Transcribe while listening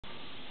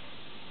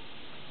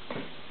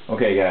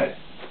Okay guys,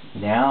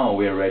 now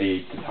we're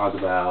ready to talk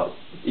about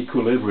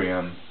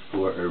equilibrium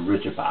for a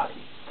rigid body.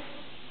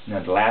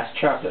 Now the last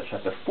chapter,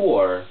 chapter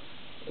 4,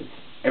 is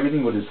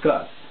everything we'll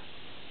discuss.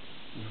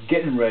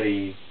 Getting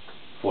ready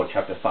for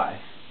chapter 5.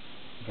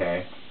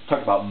 Okay,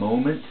 talk about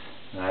moments,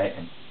 right,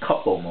 and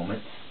couple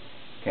moments,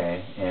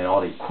 okay, and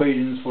all the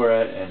equations for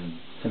it and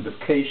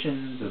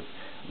simplifications of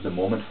the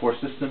moment force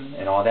system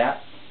and all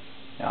that.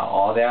 Now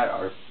all that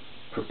are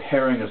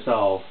preparing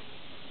yourself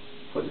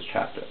for this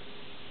chapter.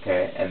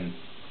 Okay, and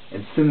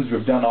since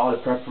we've done all the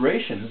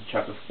preparations,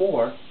 chapter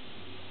 4,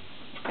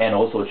 and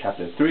also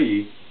chapter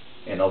 3,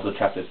 and also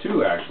chapter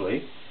 2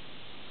 actually,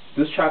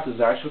 this chapter is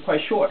actually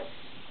quite short,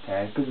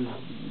 okay, because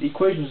the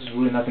equations is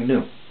really nothing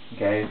new,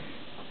 okay.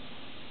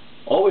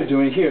 All we're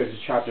doing here in this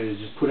chapter is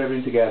just put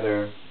everything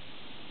together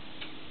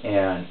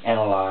and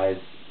analyze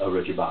a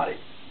rigid body,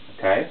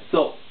 okay.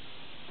 So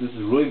this is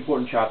a really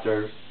important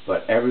chapter,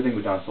 but everything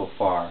we've done so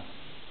far,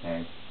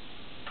 okay,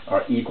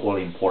 are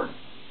equally important.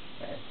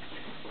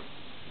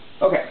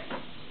 Okay,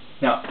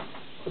 now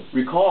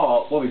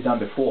recall what we've done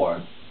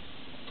before.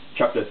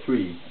 Chapter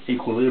 3,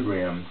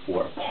 equilibrium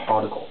for a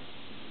particle.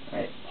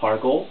 Right?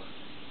 Particle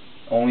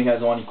only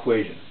has one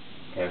equation,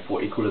 okay,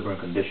 for equilibrium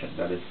condition.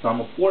 That is, sum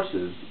of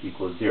forces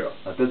equals 0.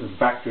 Now this is a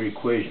vector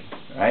equation,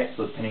 right?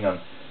 So depending on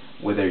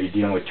whether you're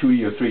dealing with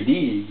 2D or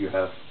 3D, you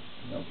have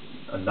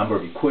a number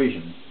of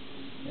equations,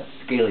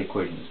 scale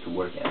equations to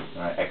work in,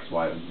 right? X,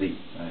 Y, or Z,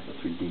 right?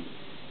 For 3D.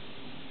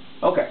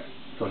 Okay.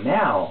 So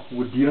now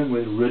we're dealing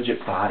with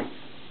rigid bodies.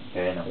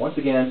 Okay, now once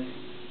again,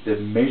 the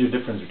major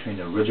difference between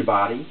a rigid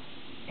body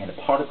and a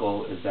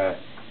particle is that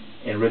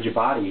in rigid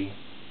body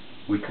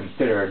we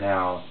consider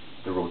now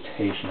the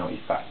rotational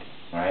effect,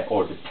 right,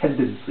 or the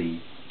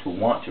tendency to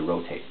want to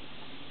rotate.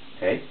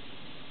 Okay,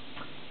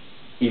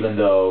 even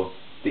though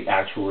the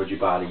actual rigid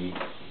body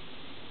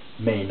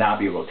may not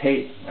be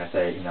rotating. Let's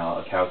say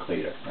a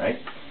calculator, right?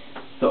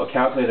 So a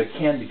calculator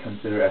can be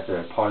considered as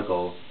a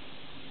particle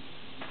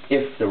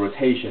if the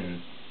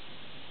rotation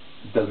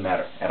doesn't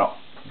matter at all.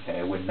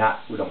 Okay, we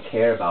don't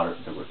care about it,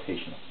 the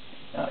rotational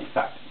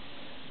effect.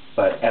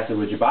 But as a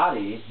rigid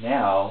body,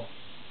 now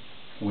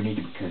we need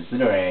to be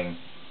considering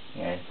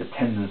the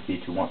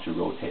tendency to want to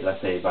rotate.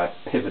 Let's say if I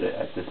pivot it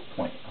at this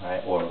point,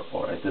 right,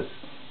 or at this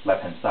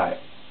left-hand side.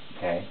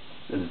 Okay,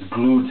 so it's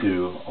glued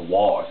to a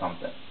wall or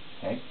something.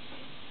 Okay,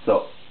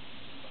 so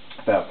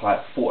if I apply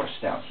a force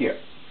down here,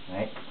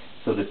 right,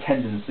 so the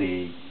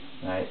tendency,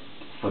 right,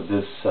 for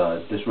this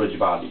rigid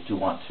body to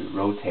want to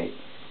rotate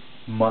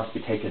must be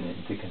taken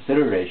into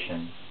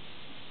consideration,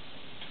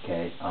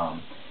 okay,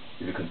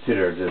 if you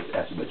consider this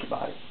as a rigid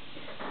body.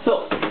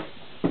 So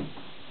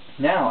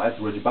now as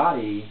a rigid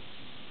body,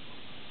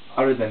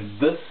 other than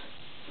this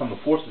sum of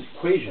forces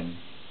equation,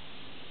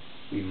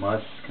 we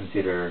must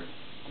consider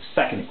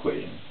the second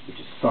equation, which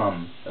is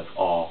sum of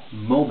all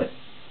moment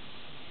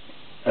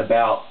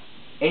about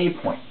any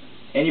point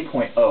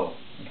O,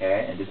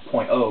 okay, and this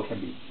point O can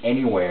be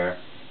anywhere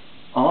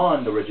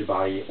on the rigid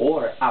body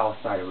or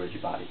outside the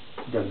rigid body.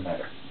 It doesn't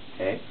matter.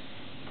 Okay?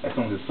 As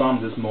long as you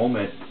sum this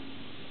moment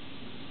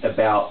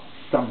about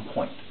some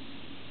point.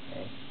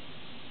 Okay?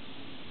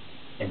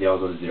 And they all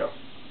go to 0.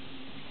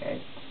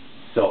 Okay?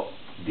 So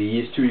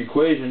these two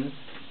equations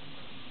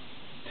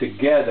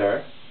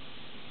together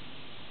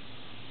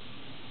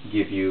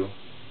give you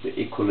the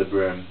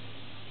equilibrium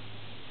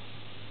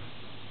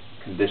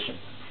condition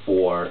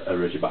for a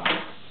rigid body.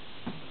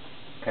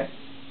 Okay?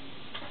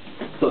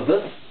 So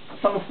this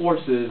sum of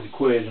forces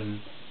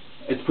equation,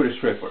 it's pretty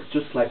straightforward,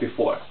 just like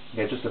before.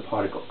 Okay, just a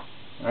particle.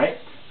 Alright?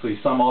 So you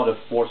sum all the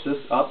forces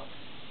up,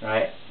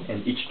 right,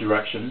 in each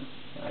direction,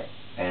 right,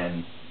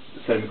 and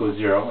set them equals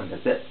 0, and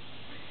that's it.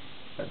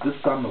 Now this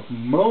sum of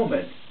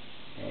moment,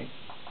 okay,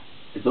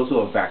 is also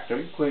a vector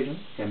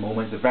equation. Okay,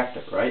 moment is a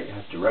vector, right? It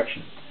has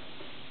direction.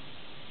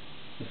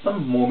 The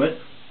sum of moment,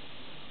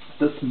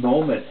 this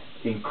moment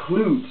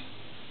includes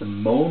the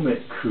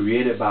moment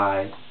created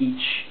by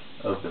each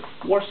of the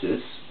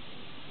forces.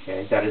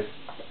 Okay, that is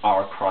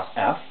R cross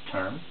F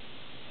term,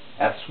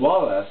 as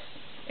well as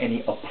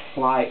any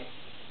applied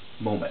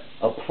moment,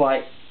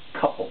 applied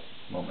couple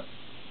moment.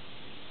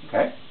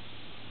 Okay,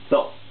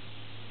 so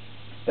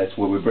that's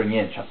where we bring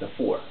in chapter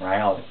 4, right?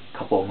 All the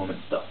couple moment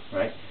stuff,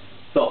 right?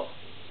 So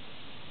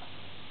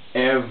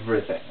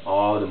everything,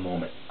 all the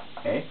moments,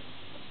 okay,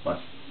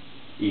 must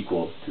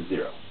equal to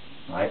 0,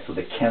 right? So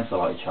they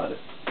cancel out each other.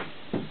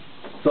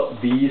 So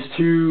these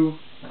two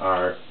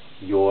are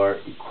your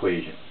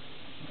equation,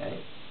 okay,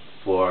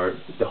 for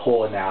the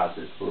whole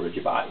analysis for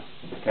rigid bodies.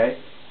 Okay,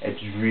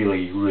 it's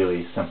really,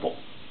 really simple.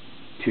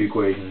 Two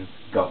equations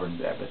governs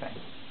everything.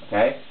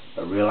 Okay,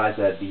 but realize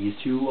that these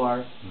two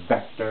are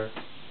vector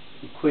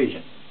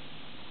equations.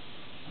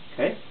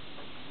 Okay,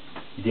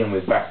 you're dealing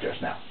with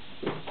vectors now.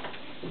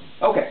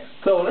 Okay,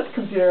 so let's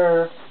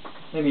consider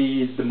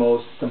maybe the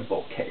most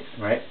simple case,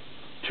 right?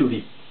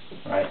 2D,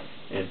 right?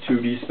 In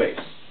 2D space.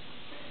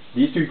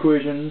 These two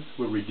equations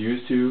will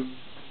reduce to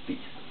these.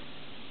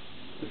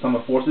 The sum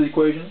of forces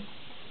equation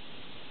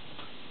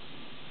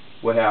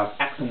will have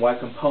x and y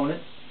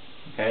components.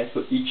 Okay,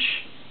 so each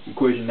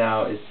equation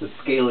now is the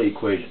scalar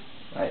equation,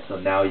 right? So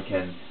now you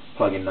can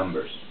plug in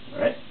numbers,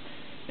 right?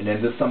 And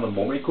then the sum of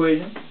moment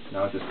equation,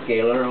 now it's a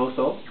scalar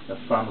also, the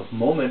sum of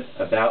moment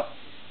about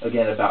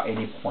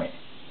any point.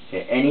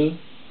 Okay, any,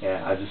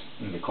 I just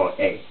need to call it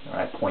A,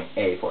 alright, point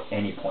A for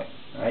any point,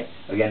 right?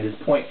 Again, this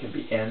point can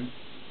be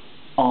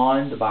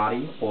on the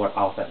body or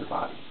outside the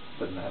body,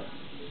 doesn't matter.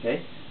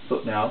 Okay,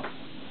 so now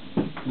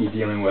you're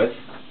dealing with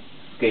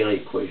scalar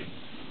equations,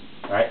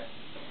 right?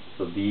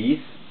 So these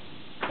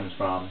comes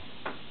from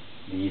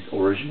these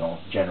original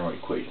general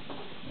equations,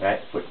 right,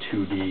 for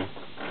 2D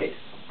case.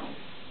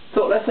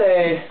 So let's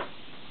say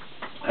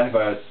I have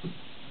a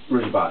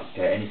rigid body,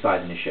 okay, any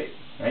size, any shape,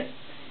 right,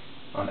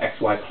 on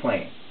xy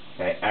plane,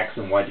 okay, x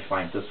and y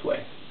defined this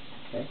way,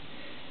 okay.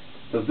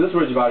 So this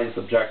rigid body is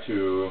subject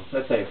to,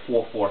 let's say,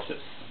 4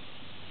 forces,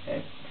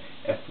 okay,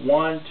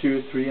 F1,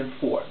 2, 3, and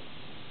 4.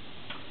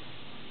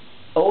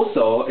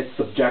 Also, it's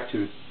subject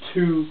to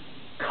 2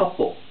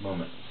 couple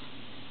moments,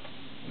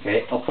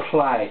 okay,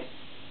 applied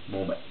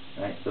moment,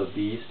 right. So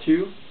these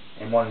two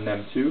and one of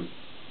them two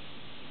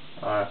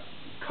are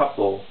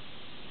couple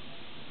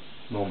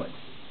moments,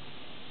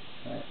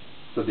 right?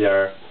 So they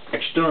are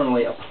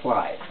externally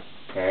applied,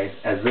 okay,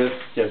 as if,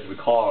 just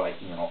recall, like,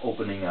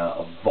 opening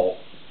a vault,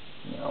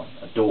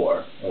 a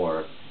door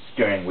or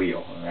steering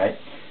wheel, right?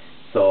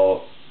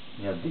 So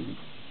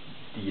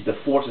the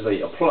forces that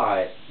you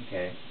apply,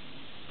 okay,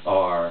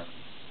 are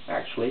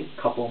actually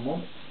couple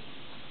moments,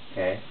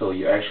 okay. So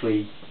you're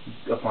actually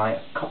applying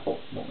a couple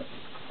moments.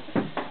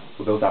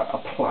 So those are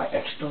applied,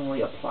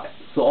 externally applied.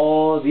 So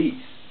all these,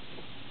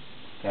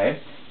 okay,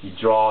 you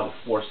draw the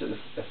forces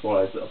as well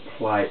as the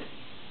applied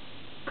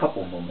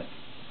couple moments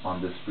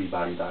on this free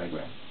body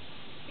diagram.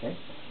 Okay.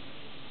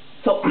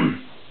 So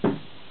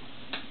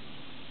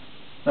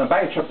now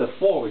back in chapter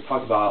 4, we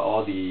talked about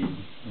all the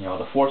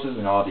the forces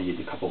and all the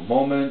couple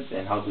moments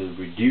and how to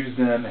reduce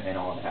them and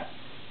all that.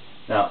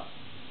 Now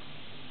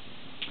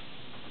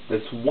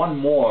there's one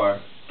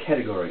more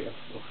category of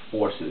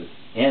forces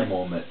and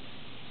moment,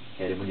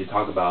 okay, when you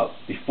talk about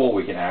before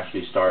we can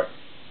actually start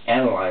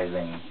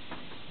analyzing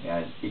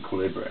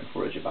equilibrium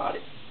for a rigid body.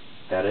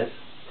 That is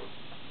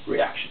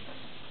reactions.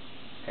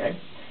 Okay.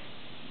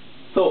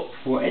 So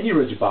for any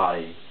rigid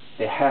body,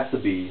 there has to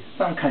be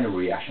some kind of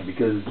reaction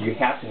because you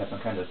have to have some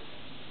kind of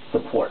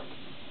support.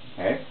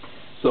 Okay.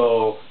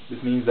 So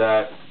this means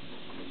that,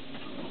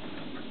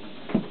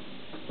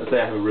 let's say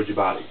I have a rigid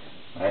body,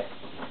 right?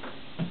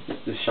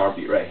 This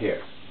Sharpie right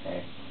here.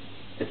 Okay.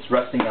 It's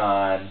resting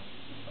on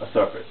a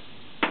surface.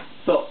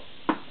 So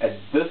at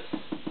this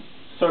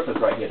surface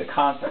right here, the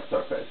contact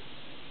surface,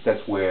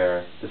 that's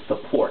where the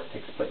support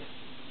takes place.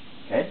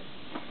 Okay?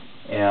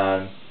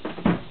 And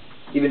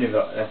even if,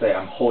 let's say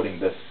I'm holding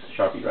this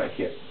Sharpie right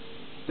here,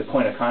 the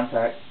point of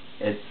contact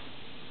is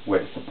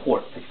where the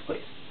support takes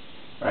place.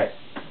 Right?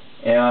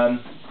 And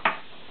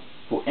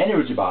for any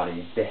rigid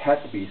body, there has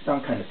to be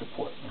some kind of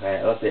support.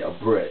 Okay? Let's say a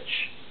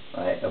bridge.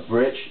 Right? A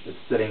bridge is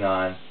sitting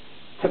on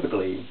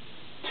typically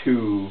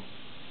two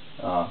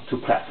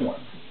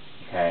platforms.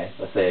 Okay?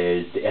 Let's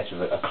say the edge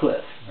of a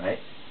cliff, right?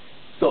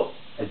 So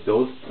at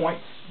those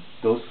points,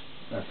 those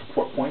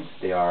support points,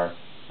 they are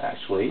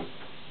actually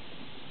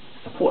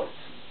supports.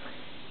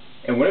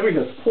 And whenever you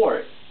have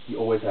support, you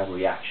always have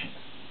reactions.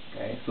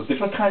 Okay? So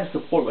different kinds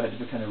of support will have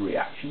different kind of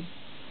reactions.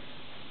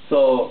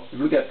 So if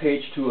you look at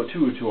page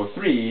 202,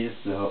 203, it's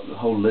the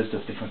whole list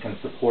of different kinds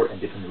of support and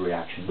different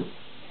reactions.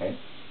 Okay?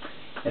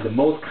 And the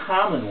most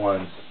common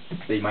ones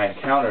that you might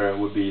encounter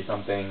would be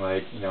something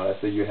like,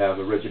 let's say you have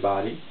a rigid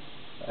body,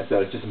 so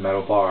it's just a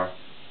metal bar,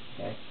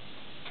 okay?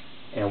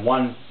 And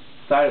one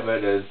side of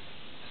it is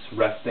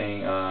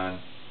resting on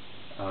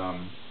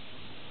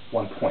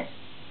one point,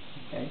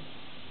 okay?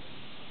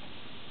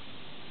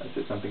 Let's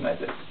say something like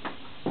this,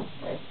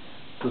 okay?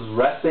 So it's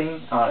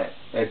resting on it.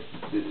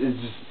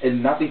 It's just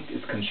nothing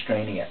is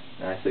constraining it,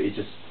 right? So it's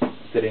just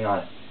sitting on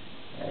it,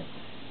 okay?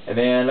 And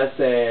then let's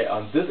say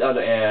on this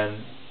other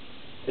end,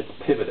 it's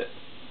pivoted,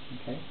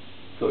 okay?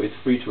 So it's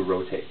free to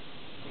rotate,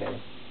 okay?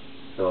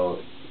 So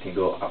it can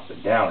go up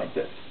and down like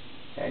this,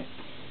 okay?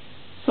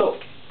 So,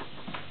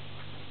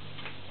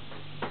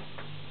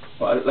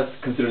 well, let's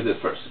consider this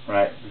first,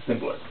 right? It's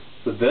simpler.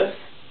 So this,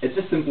 it's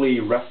just simply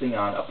resting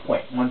on a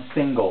point, one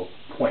single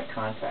point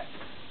contact.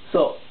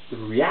 So the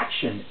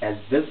reaction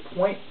at this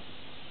point,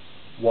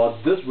 while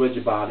this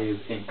rigid body is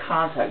in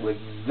contact with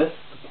this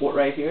support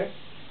right here,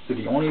 so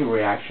the only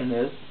reaction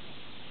is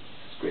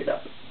straight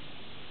up.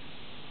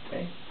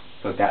 Okay?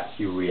 So that's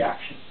your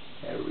reaction.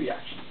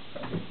 Reaction.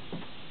 Right?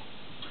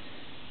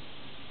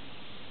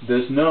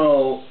 There's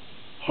no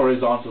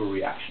horizontal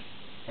reaction,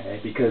 okay?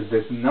 Because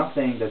there's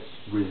nothing that's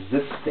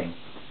resisting,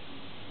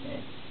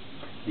 okay,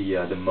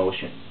 the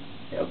motion,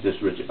 of this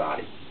rigid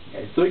body.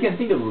 Okay? So you can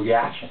think of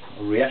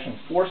reaction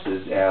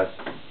forces as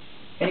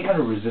any kind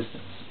of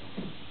resistance.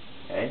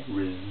 Okay?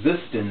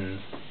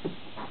 Resistance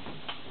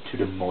to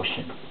the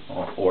motion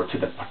or to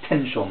the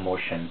potential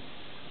motion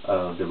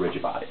of the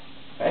rigid body.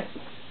 Okay?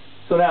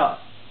 So now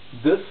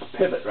this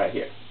pivot right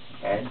here.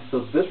 Okay?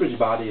 So this rigid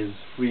body is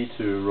free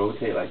to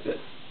rotate like this,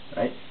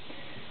 right?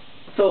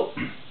 So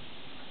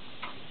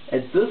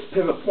at this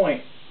pivot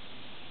point,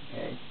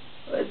 okay,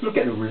 let's look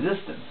at the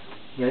resistance.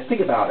 Okay,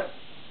 think about it.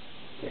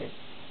 Okay,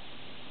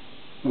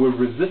 we're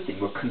resisting,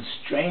 we're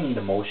constraining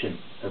the motion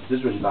of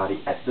this rigid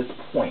body at this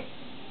point,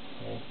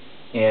 okay,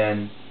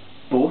 in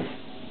both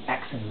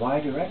x and y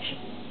direction.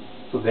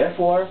 So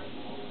therefore,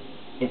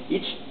 in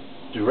each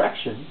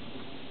direction,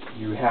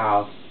 you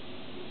have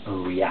a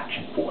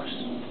reaction force.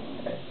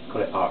 Okay,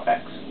 call it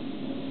Rx.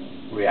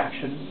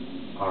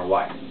 Reaction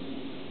Ry.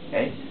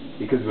 Okay,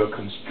 because we're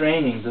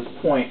constraining this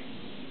point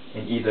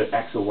in either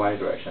x or y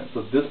direction.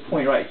 So this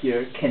point right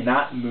here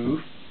cannot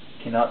move,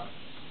 cannot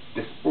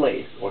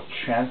displace or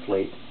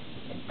translate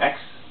in x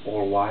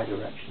or y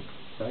direction.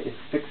 Right? It's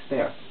fixed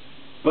there,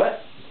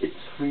 but it's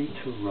free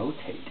to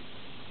rotate.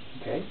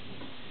 Okay.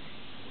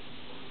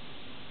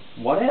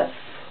 What if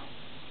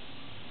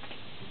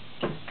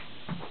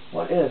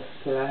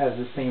say I have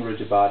this same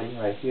rigid body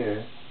right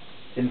here,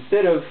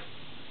 instead of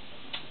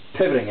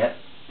pivoting it,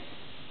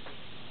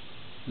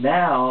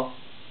 now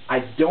I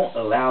don't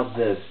allow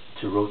this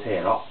to rotate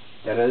at all.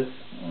 That is,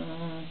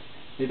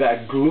 maybe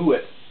I glue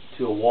it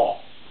to a wall.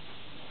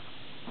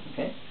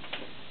 Okay?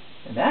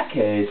 In that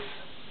case,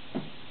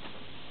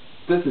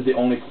 this is the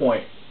only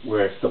point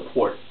where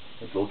support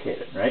is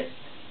located, right?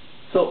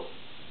 So,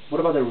 what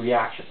about the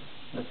reaction?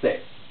 Let's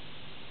say,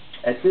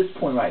 at this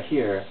point right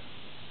here,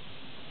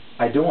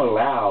 I don't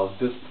allow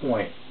this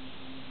point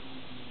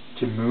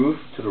to move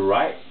to the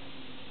right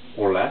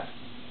or left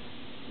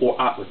or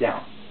up or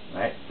down,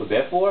 right? So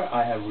therefore,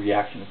 I have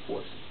reaction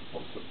force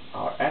also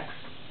Rx,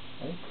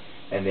 right?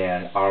 And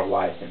then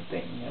Ry, same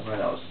thing. I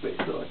run out of space,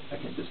 so I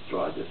can just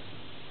draw this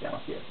down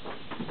here.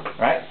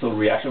 Right? So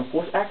reaction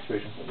force X,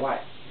 reaction force Y.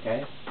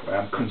 Okay? Where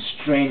I'm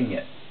constraining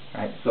it.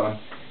 Right? So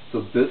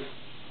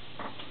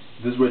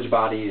this rigid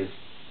body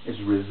is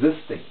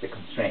resisting the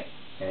constraint.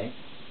 Okay?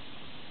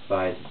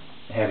 By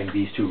having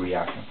these two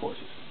reaction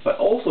forces. But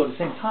also at the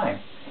same time,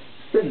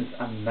 since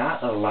I'm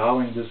not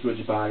allowing this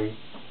rigid body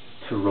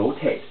to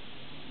rotate,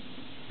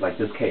 like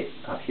this case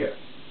up here,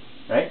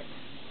 right?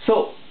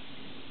 So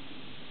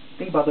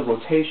think about the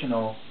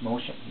rotational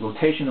motion,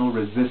 rotational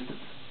resistance.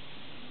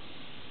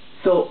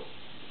 So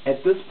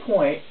at this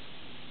point,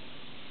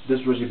 this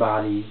rigid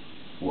body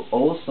will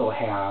also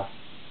have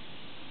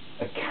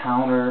a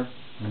counter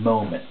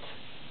moment,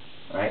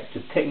 right?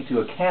 To take into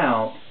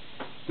account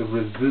the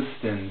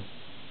resistance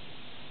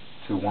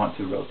to want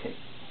to rotate,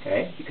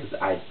 okay? Because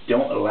I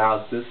don't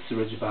allow this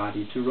rigid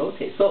body to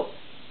rotate. So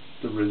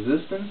the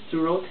resistance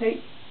to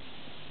rotate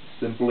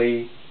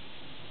simply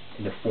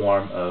in the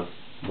form of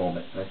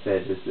moment. I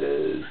said this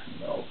is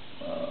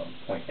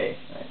point A,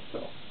 right?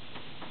 So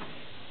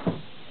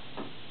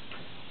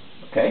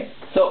okay,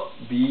 so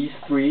these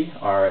three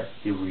are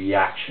the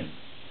reaction.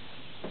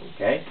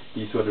 Okay,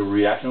 these are the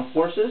reactional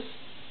forces.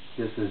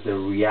 This is the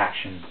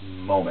reaction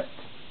moment.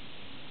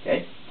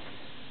 Okay,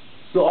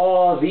 so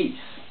all these.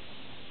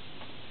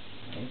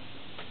 Okay,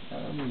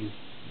 let me use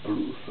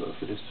blue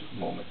for this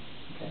moment.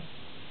 Okay,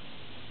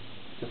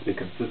 just to be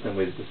consistent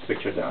with this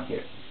picture down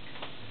here.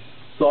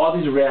 So all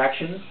these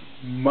reactions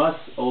must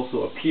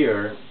also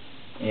appear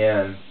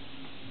in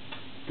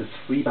this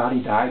free body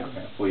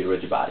diagram for your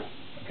rigid body.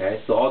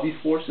 Okay, so all these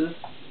forces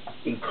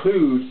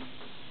include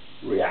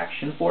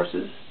reaction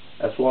forces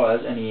as well as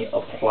any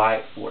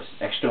applied force,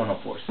 external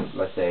forces.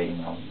 Let's say,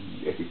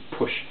 if you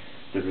push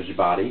the rigid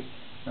body,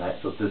 right?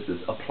 So this is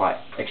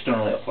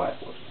externally applied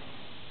forces.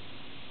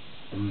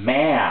 The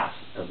mass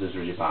of this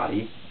rigid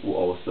body will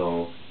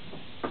also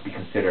be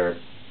considered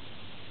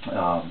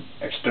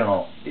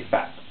external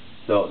effect.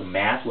 So the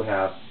mass will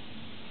have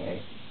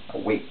a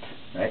weight,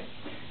 right?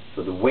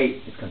 So the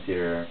weight is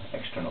considered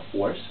external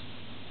force,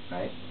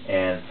 right?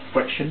 And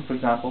friction, for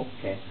example,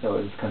 so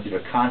it's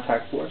considered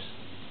contact force,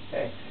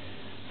 okay?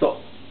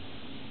 So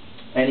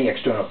any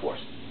external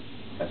force,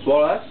 as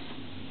well as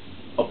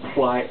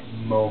applied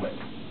moment,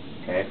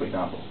 okay? For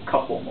example,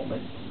 couple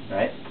moment,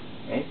 right?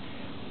 Okay?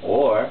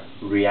 Or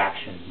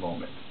reaction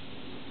moment.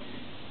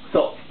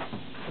 So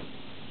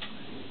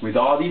with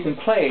all these in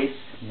place,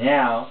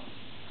 now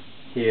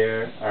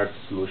here are the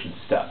solution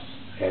steps.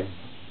 Okay,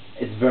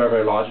 it's very,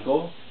 very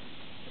logical.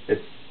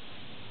 It's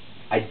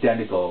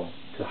identical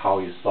to how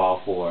you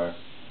solve for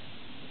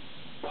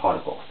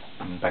particles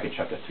back in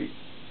chapter 3.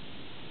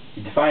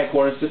 You define a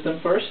coordinate system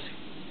first,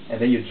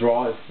 and then you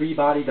draw a free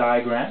body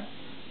diagram.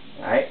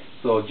 Right?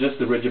 So just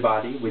the rigid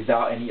body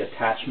without any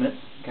attachments.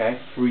 Okay,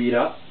 freed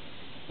up,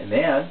 and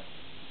then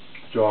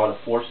draw the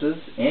forces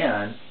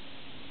and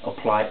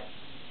apply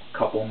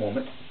couple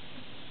moment,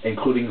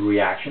 including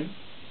reaction.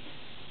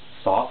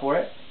 Solve for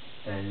it,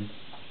 and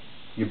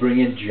you bring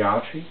in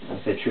geometry,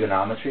 I say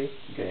trigonometry,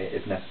 okay,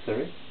 if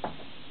necessary,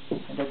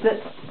 and that's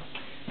it.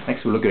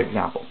 Next we'll look at an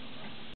example.